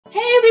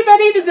Hey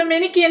everybody, the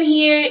Dominican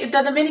here,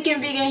 the Dominican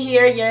vegan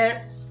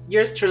here.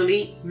 Yours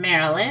truly,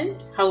 Marilyn.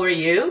 How are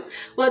you?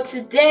 Well,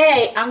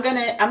 today I'm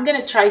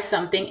gonna try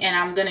something and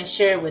I'm gonna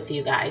share with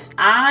you guys.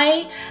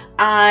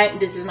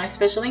 This is my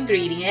special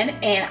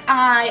ingredient, and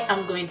I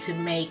am going to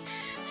make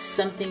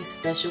something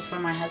special for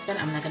my husband.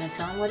 I'm not gonna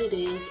tell him what it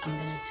is. I'm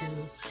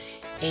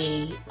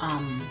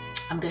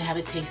gonna have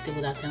it tasted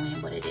without telling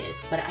him what it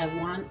is, but I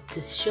want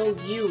to show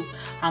you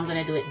how I'm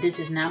gonna do it. This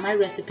is not my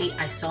recipe.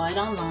 I saw it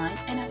online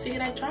and I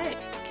figured I'd try it.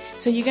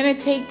 So you're gonna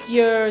take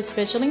your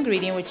special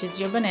ingredient, which is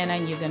your banana,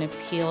 and you're gonna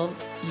peel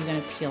it. You're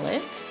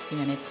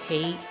gonna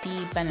take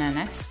the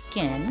banana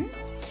skin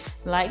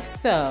like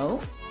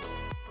so,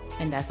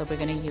 and that's what we're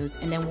gonna use.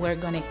 And then we're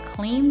gonna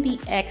clean the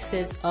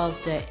excess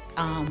of the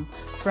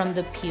from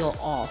the peel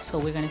off. So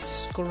we're gonna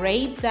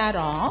scrape that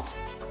off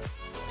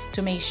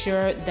to make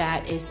sure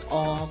that is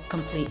all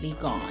completely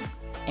gone.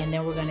 And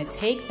then we're gonna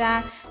take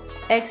that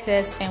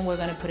excess and we're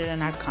gonna put it in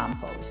our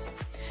compost.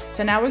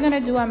 So now we're gonna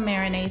do our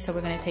marinade. So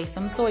we're gonna take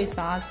some soy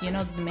sauce. You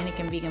know, the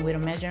Dominican vegan, we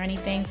don't measure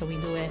anything, so we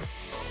do it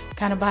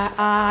kind of by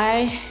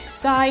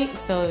eyesight.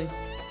 So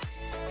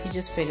you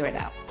just figure it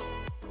out.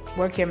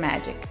 Work your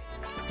magic.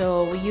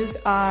 So we use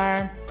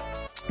then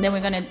we're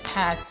gonna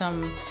add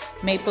some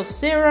maple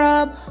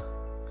syrup,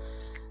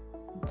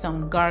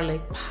 some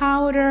garlic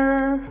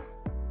powder,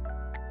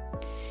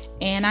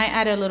 and I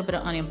added a little bit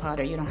of onion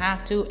powder. You don't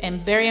have to.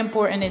 And very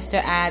important is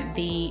to add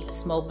the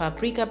smoked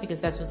paprika,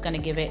 because that's what's gonna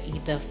give it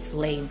the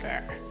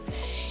flavor.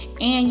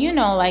 And you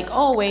know, like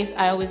always,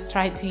 I always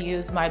try to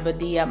use my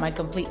Badia, my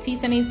complete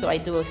seasoning. So I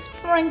do a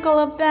sprinkle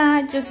of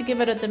that just to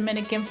give it a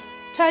Dominican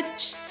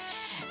touch.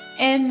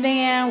 And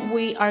then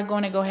we are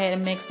gonna go ahead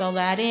and mix all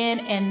that in,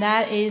 and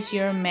that is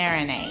your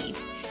marinade.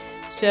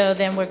 So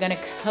then we're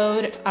gonna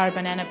coat our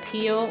banana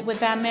peel with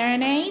that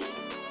marinade.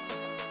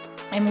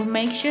 And we'll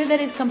make sure that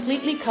it's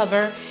completely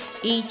covered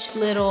each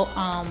little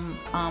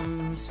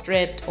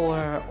strip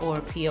or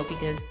peel,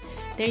 because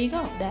there you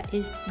go. That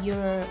is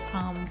your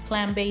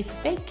plant-based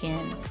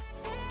bacon.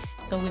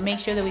 So we make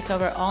sure that we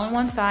cover all on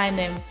one side, and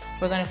then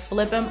we're gonna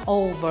flip them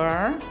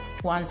over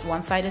once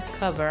one side is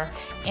covered,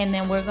 and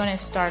then we're gonna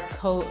start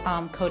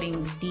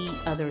coating the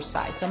other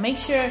side. So make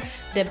sure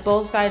that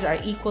both sides are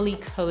equally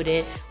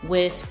coated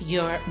with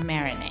your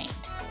marinade.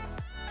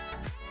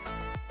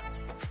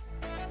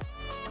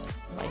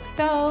 Like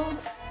so.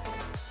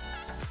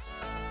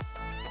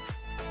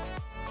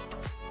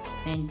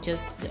 And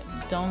just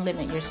don't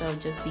limit yourself,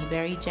 just be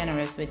very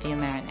generous with your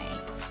marinade,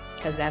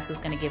 because that's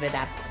what's gonna give it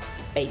that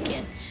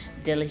bacon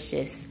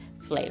delicious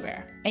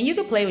flavor. And you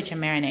can play with your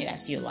marinade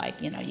as you like.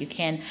 You know, you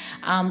can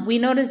we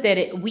noticed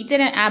that we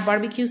didn't add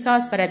barbecue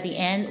sauce, but at the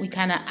end we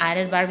kind of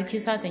added barbecue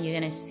sauce, and you're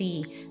gonna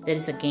see that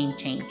it's a game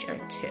changer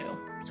too.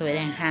 So it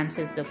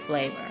enhances the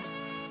flavor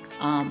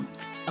a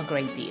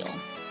great deal.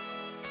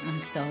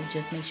 And so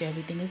just make sure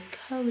everything is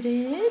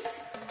coated.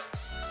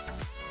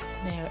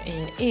 There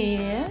it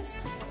is.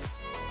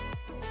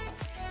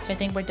 So I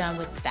think we're done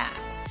with that.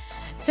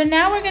 So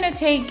now we're gonna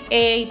take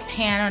a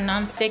pan or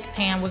non-stick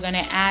pan. We're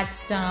gonna add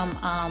some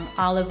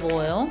olive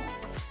oil.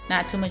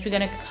 Not too much. We're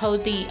gonna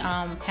coat the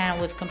pan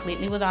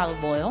completely with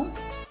olive oil.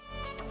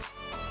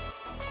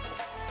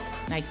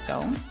 Like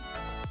so.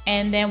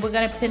 And then we're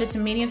gonna put it to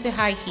medium to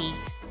high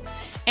heat.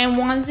 And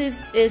once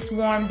this is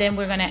warm, then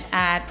we're gonna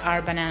add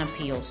our banana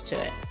peels to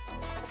it.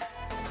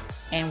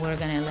 And we're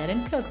gonna let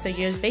it cook. So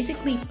you're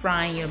basically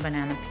frying your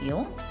banana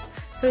peel.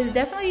 So it's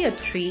definitely a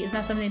treat. It's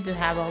not something to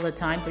have all the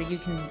time, but you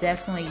can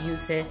definitely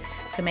use it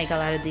to make a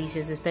lot of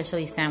dishes,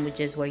 especially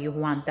sandwiches where you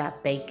want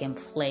that bacon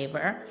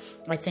flavor.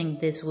 I think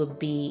this would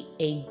be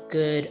a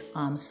good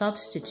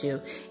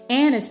substitute.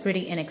 And it's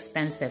pretty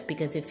inexpensive,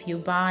 because if you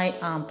buy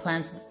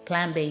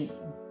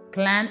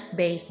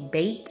plant-based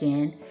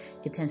bacon,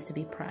 it tends to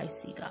be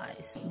pricey,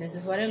 guys. This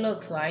is what it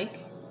looks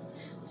like.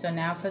 So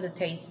now for the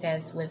taste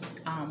test with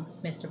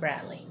Mr.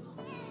 Bradley.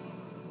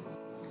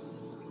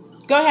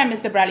 Go ahead,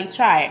 Mr. Bradley,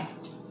 try it.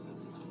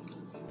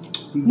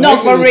 Bacon no,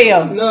 for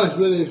real. No, it's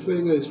pretty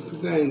good. It's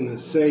pretty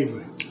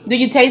savory. Do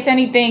you taste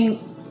anything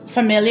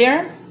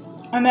familiar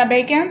on that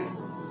bacon?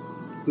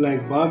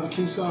 Like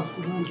barbecue sauce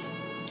or something?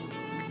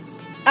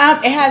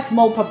 It has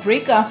smoked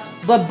paprika,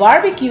 but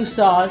barbecue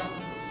sauce.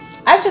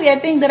 Actually, I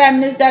think that I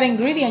missed that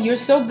ingredient. You're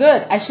so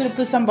good. I should have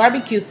put some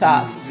barbecue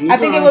sauce. I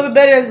think it would be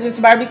better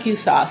with barbecue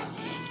sauce.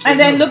 And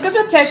then look at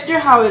the texture,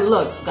 how it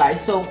looks,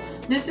 guys. So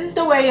this is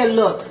the way it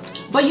looks.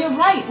 But you're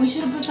right. We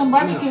should have put some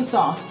barbecue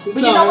sauce. But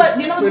you know what?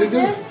 You know what this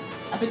is?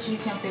 I bet you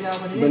can't figure out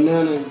what it is.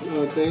 Banana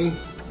thing.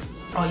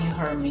 Oh, you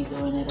heard me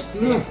doing it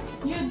upstairs.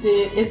 Yeah. You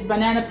did. It's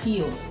banana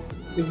peels.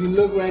 If you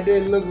look right there,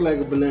 it looks like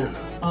a banana.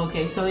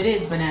 Okay, so it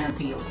is banana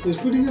peels. It's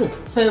pretty good.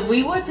 So if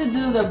we were to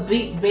do the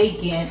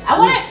bacon,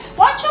 why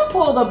don't you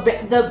pull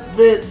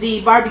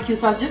the barbecue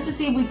sauce just to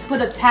see if we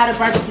put a tad of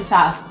barbecue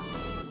sauce.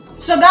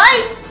 So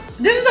guys,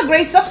 this is a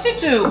great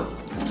substitute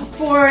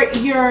for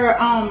your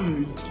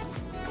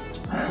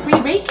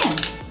bacon,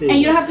 and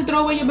you don't have to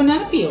throw away your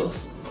banana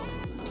peels.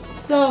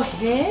 So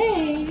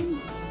hey,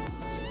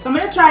 So I'm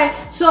gonna try.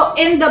 So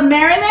in the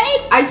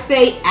marinade, I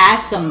say add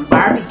some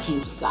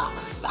barbecue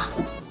sauce.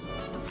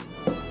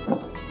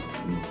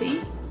 You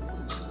see?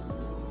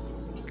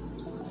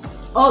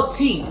 Oh,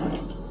 T.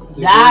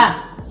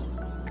 That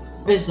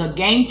is a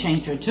game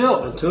changer too.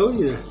 I told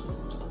you that.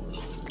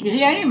 You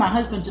see, I need my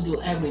husband to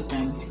do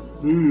everything.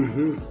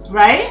 Mm-hmm.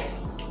 Right?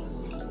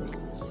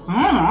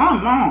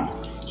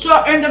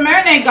 So in the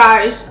marinade,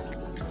 guys,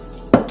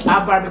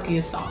 our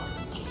barbecue sauce.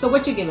 So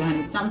what you give it,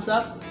 honey? Thumbs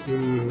up?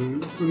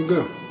 Mm-hmm. Pretty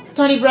good.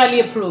 Tony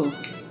Bradley approved.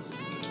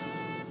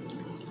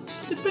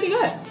 It's pretty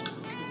good.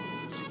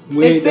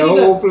 We ate the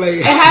whole plate.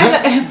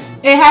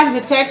 It has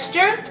the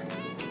texture.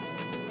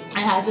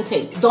 It has the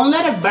taste. Don't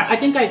let it burn. I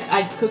think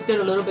I cooked it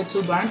a little bit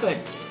too burnt, but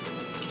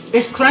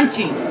it's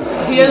crunchy.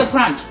 Hear the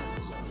crunch.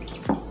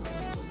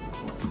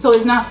 So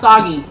it's not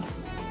soggy.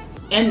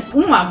 And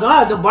oh my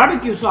God, the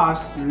barbecue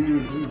sauce.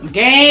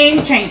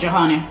 Game changer,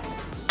 honey.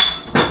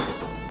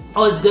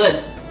 Oh, it's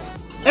good.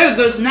 It's a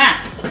good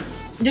snack.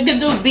 You can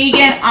do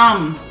vegan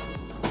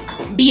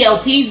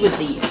BLTs with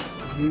these.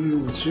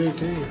 Sure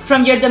can.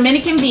 From your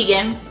Dominican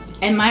vegan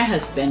and my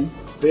husband.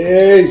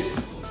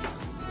 Peace.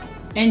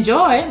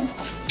 Enjoy.